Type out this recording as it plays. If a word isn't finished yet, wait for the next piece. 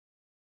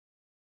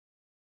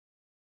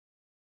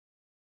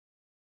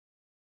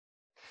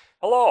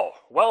Hello,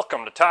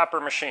 welcome to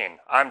Topper Machine.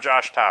 I'm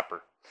Josh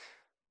Topper.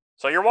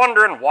 So you're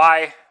wondering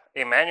why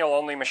a manual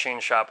only machine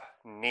shop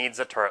needs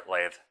a turret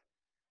lathe.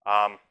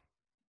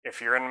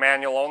 If you're in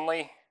manual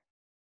only,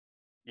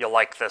 you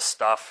like this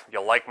stuff.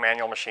 You like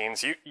manual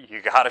machines. You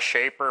got a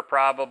shaper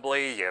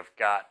probably. You've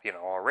got,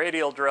 a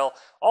radial drill.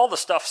 All the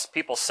stuff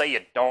people say you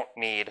don't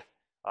need.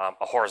 A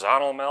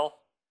horizontal mill.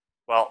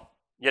 Well,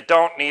 you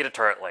don't need a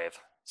turret lathe.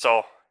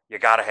 So you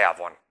got to have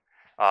one.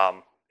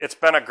 It's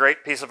been a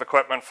great piece of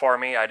equipment for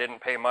me. I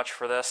didn't pay much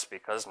for this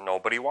because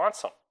nobody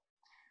wants them.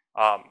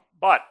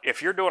 But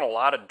if you're doing a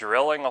lot of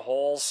drilling of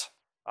holes,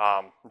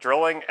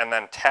 drilling and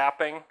then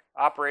tapping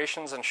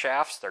operations and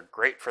shafts, they're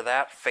great for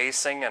that.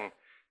 Facing and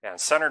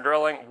center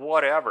drilling,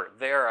 whatever.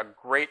 They're a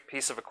great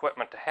piece of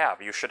equipment to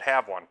have. You should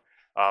have one.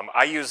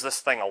 I use this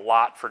thing a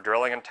lot for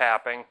drilling and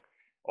tapping,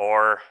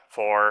 or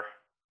for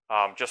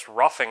just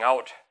roughing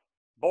out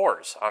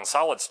bores on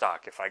solid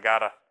stock. If I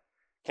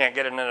can't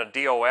get it in a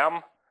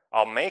DOM,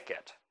 I'll make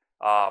it.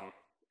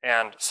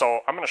 And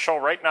so I'm going to show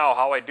right now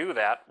how I do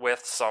that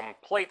with some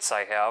plates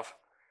I have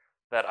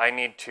that I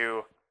need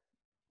to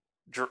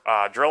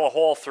drill a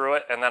hole through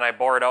it, and then I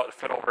bore it out to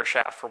fit over a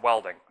shaft for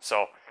welding.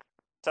 So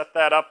set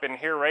that up in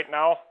here right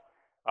now,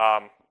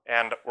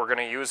 and we're going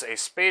to use a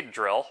spade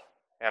drill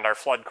and our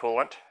flood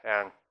coolant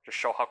and just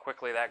show how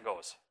quickly that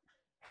goes.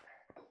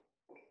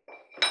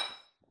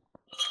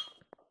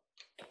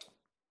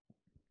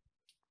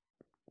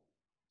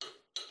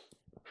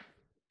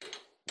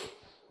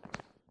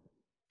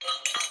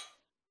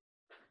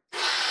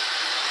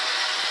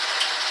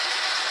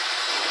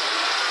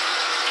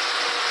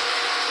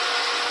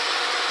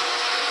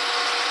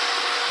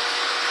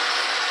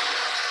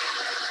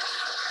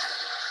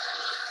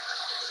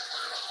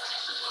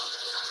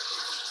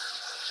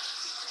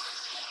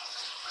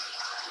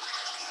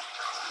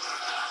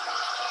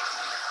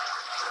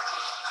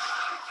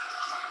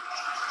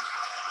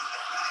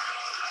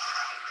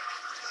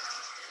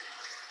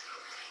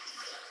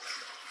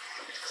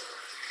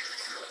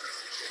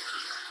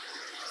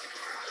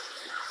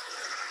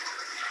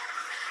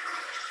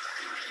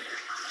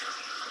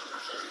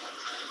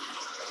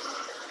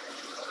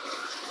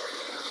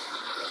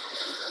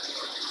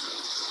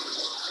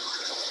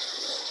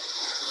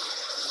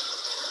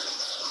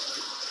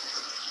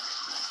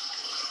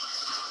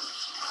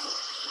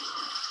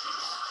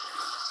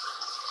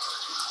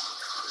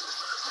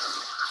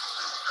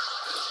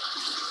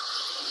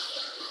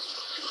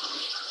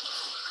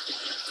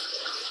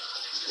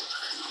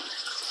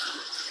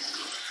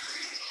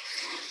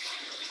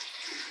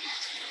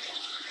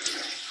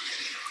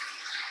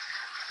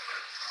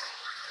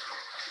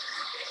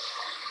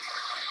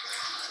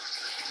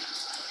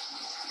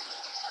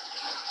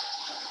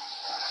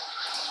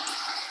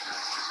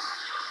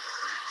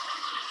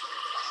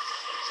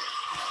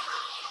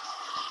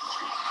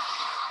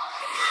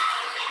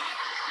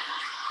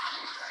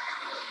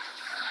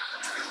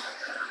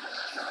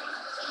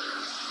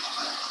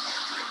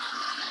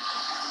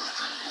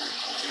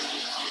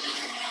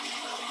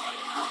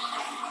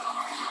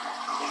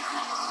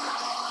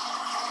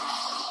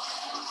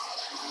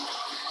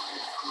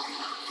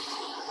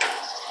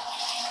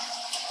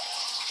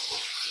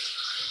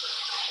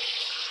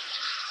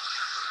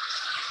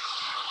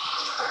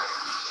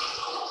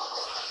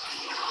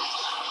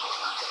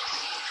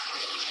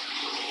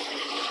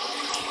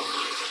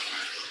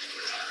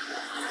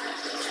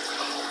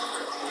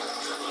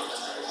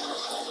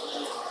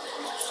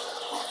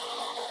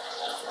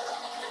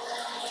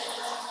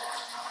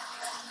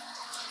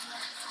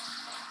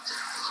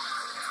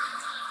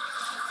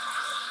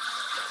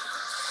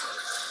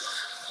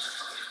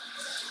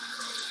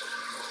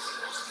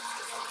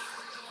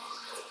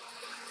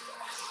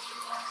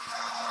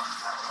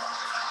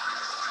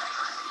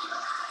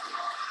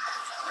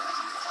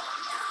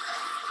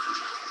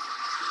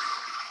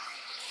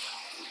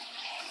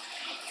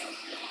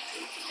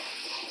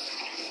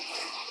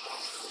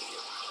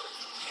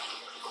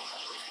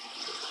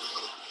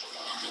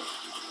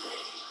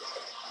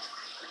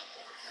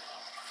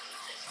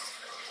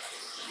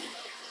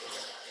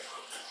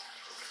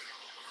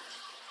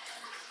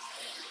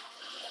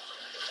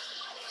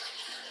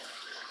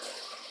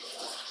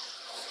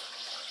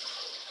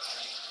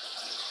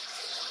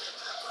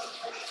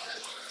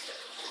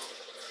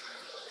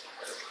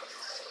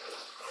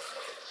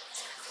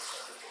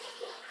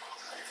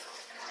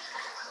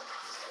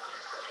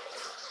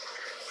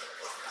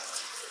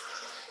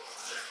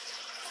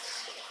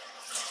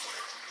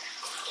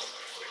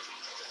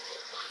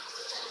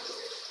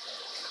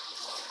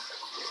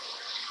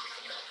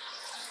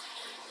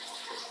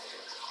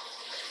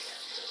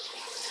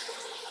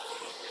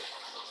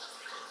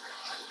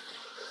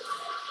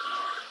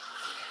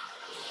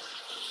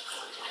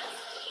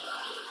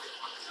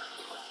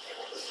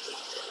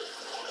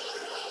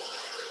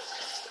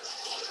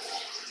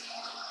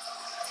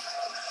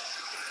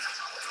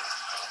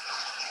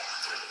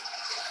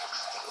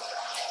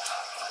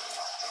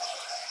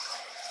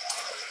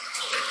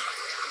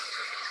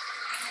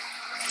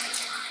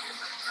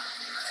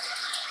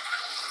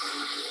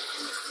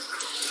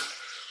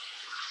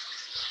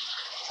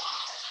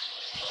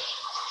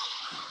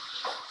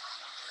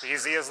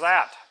 Easy as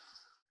that.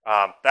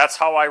 That's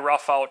how I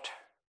rough out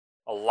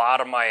a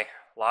lot of my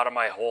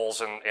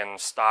holes in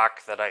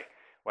stock that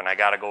when I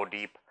gotta go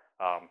deep.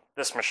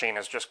 This machine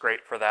is just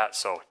great for that.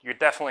 So you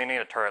definitely need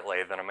a turret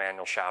lathe in a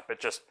manual shop.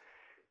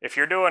 If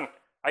you're doing,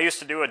 I used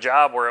to do a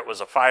job where it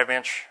was a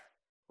 5-inch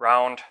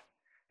round,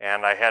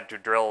 and I had to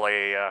drill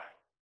a,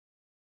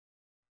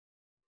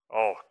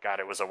 oh God,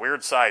 it was a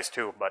weird size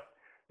too, but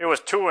it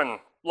was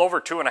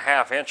over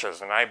 2.5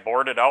 inches, and I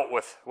bored it out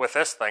with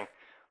this thing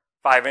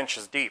 5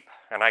 inches deep,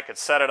 and I could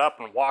set it up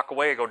and walk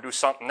away, go do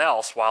something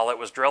else while it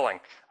was drilling.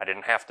 I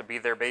didn't have to be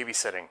there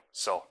babysitting.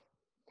 So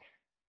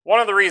one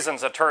of the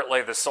reasons a turret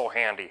lathe is so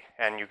handy,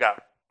 and you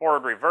got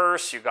forward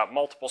reverse, you got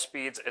multiple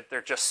speeds,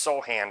 they're just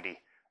so handy.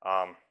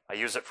 I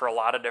use it for a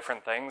lot of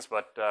different things,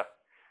 but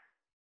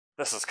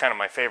this is kind of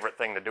my favorite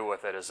thing to do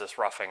with it, is this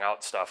roughing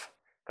out stuff,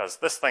 because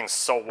this thing's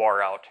so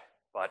wore out,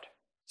 but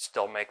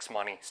still makes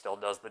money, still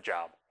does the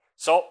job.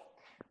 So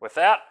with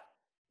that,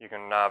 you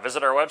can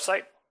visit our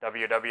website,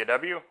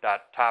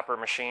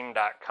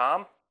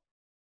 www.toppermachine.com,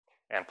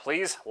 and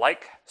please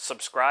like,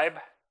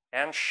 subscribe,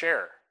 and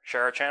share.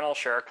 Share our channel,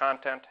 share our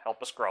content,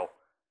 help us grow.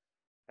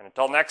 And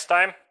until next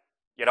time,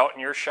 get out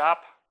in your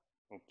shop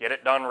and get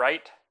it done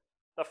right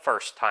the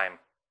first time.